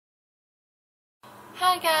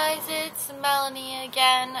Hi guys, it's Melanie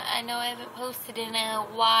again. I know I haven't posted in a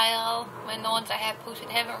while, and the ones I have posted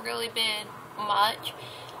haven't really been much,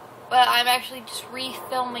 but I'm actually just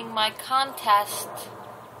refilming my contest. If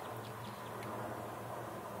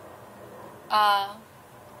I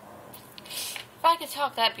could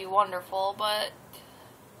talk, that'd be wonderful, but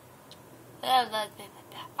I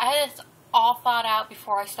had this all thought out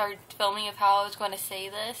before I started filming of how I was going to say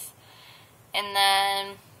this, and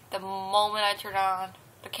then the moment I turn on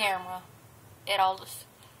the camera, it all just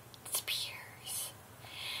disappears.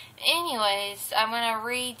 Anyways, I'm going to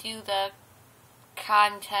redo the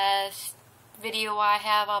contest video I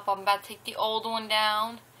have up. I'm about to take the old one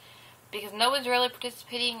down because no one's really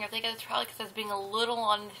participating. I think it's probably because I was being a little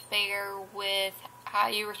unfair with how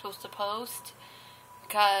you were supposed to post,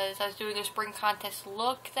 because I was doing a spring contest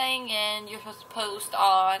look thing and you're supposed to post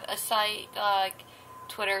on a site like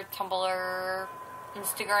Twitter, Tumblr,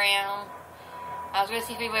 Instagram. I was going to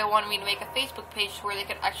see if anybody wanted me to make a Facebook page where they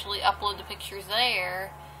could actually upload the pictures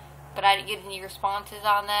there, but I didn't get any responses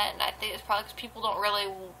on that, and I think it's probably because people don't really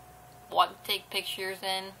want to take pictures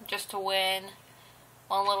in just to win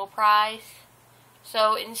one little prize.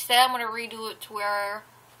 So instead I'm going to redo it to where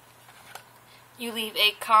you leave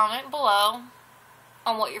a comment below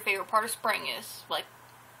on what your favorite part of spring is. Like,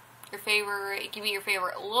 your favorite, it could be your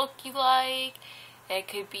favorite look you like, it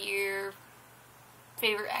could be your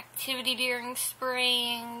favorite activity during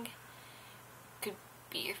spring, could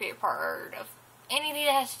be your favorite part of anything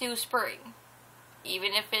that has to do with spring,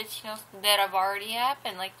 even if it's, that have already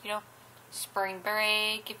happened, like, spring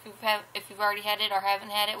break, if you've already had it or haven't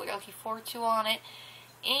had it, what you're looking forward to on it,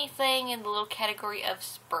 anything in the little category of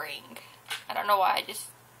spring. I don't know why I just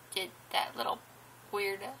did that little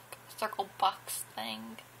weird circle box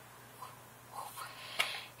thing.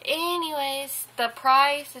 Anyways, the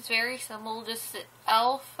price is very simple. Just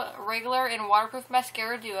e.l.f. regular and waterproof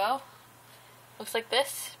mascara duo. Looks like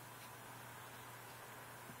this.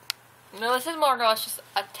 No, this is more or less just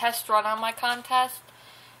a test run on my contest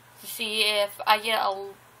to see if I get a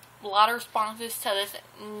lot of responses to this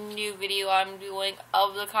new video I'm doing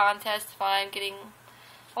of the contest. If I'm getting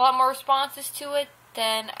a lot more responses to it,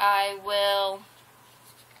 then I will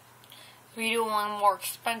be doing more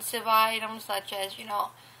expensive items such as,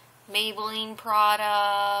 Maybelline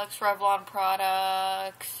products, Revlon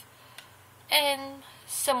products, and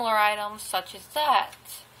similar items such as that.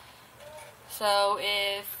 So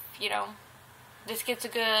if, this gets a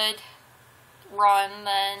good run,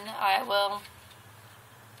 then I will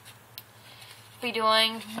be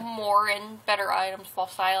doing more and better items,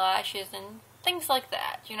 false eyelashes, and things like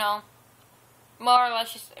that, More or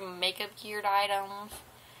less just makeup geared items.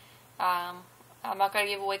 I'm not going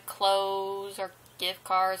to give away clothes or gift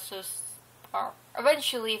cards. So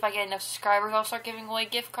eventually, if I get enough subscribers, I'll start giving away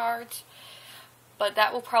gift cards. But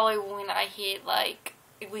that will probably, when I hit like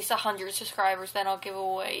at least 100 subscribers, then I'll give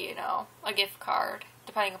away, a gift card,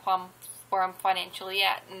 depending upon where I'm financially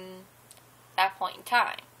at in that point in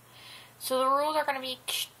time. So the rules are going to be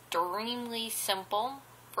extremely simple.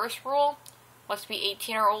 First rule, must be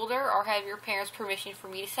 18 or older, or have your parents' permission for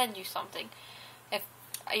me to send you something. If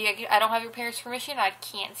I don't have your parents' permission, I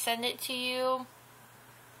can't send it to you.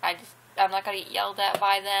 I'm not going to get yelled at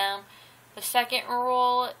by them. The second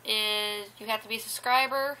rule is you have to be a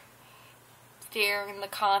subscriber during the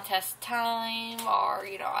contest time, or,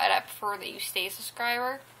 I'd prefer that you stay a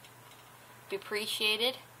subscriber. Be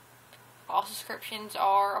appreciated. All subscriptions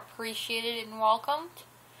are appreciated and welcomed.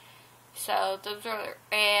 So, those are,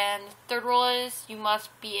 and the third rule is you must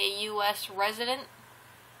be a U.S. resident,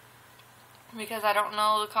 because I don't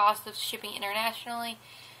know the cost of shipping internationally,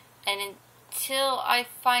 and until I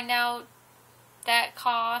find out that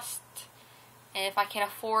cost, and if I can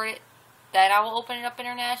afford it, then I will open it up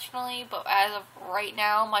internationally. But as of right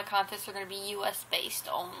now, my contests are going to be U.S. based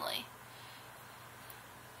only.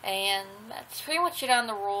 And that's pretty much it on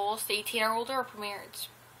the rules. The 18 or older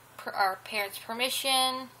are parents'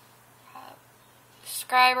 permission,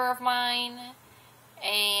 subscriber of mine,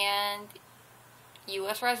 and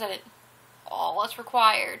U.S. resident. All that's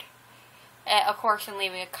required. Of course, I'm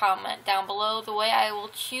leaving a comment down below. The way I will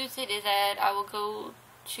choose it is that I will go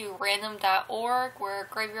to random.org, where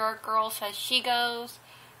Graveyard Girl says she goes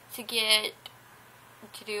to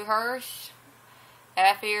do hers. And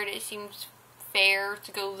I figured it seems fair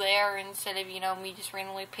to go there instead of, me just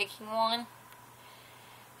randomly picking one.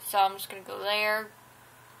 So I'm just going to go there.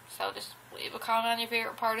 So just leave a comment on your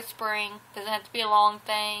favorite part of spring. Doesn't have to be a long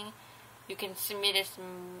thing. You can submit it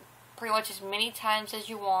pretty much as many times as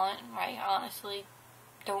you want. I honestly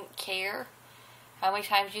don't care how many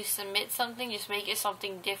times you submit something. Just make it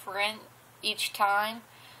something different each time.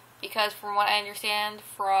 because from what I understand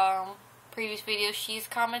from previous videos she's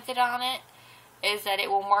commented on it, is that it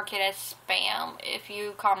will mark it as spam if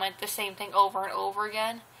you comment the same thing over and over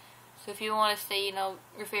again. So if you want to say, you know,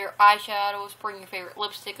 your favorite eyeshadow of spring, your favorite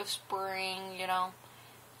lipstick of spring, you know,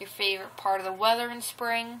 your favorite part of the weather in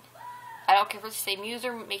spring, I don't care if it's the same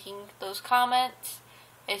user making those comments.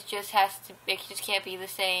 It just can't be the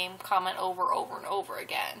same comment over and over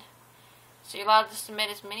again. So you're allowed to submit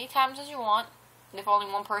as many times as you want. And if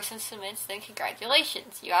only one person submits, then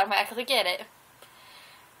congratulations, you automatically get it.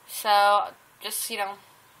 So just, you know,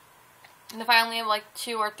 and if I only have like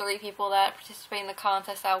 2 or 3 people that participate in the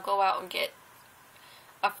contest, I'll go out and get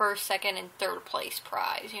a first, second, and third place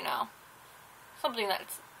prize, you know. Something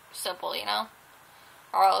that's simple, you know.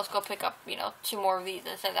 Or let's go pick up, you know, 2 more of these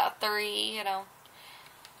and send out 3, you know.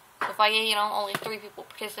 If I get, you know, only 3 people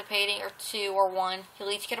participating, or 2 or 1,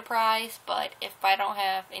 you'll each get a prize. But if I don't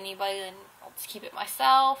have anybody, then I'll just keep it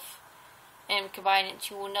myself and combine it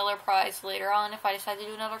into another prize later on if I decide to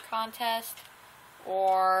do another contest.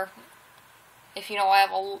 Or if, you know, I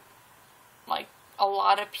have a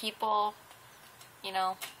lot of people, you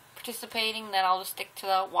know, participating, then I'll just stick to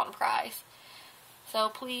the one prize. So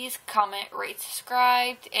please comment, rate,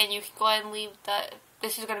 subscribe, and you can go ahead and leave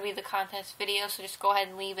this is going to be the contest video, so just go ahead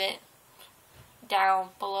and leave it down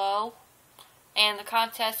below. And the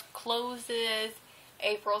contest closes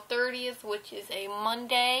April 30th, which is a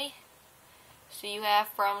Monday. So you have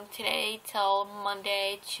from today till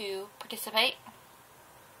Monday to participate.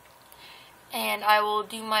 And I will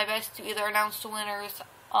do my best to either announce the winners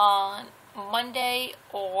on Monday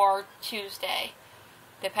or Tuesday.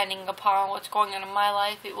 Depending upon what's going on in my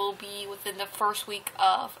life, it will be within the first week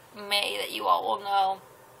of May that you all will know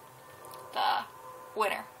the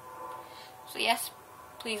winner. So yes,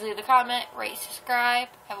 please leave a comment, rate, subscribe.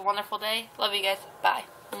 Have a wonderful day. Love you guys. Bye.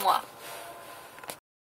 Mwah.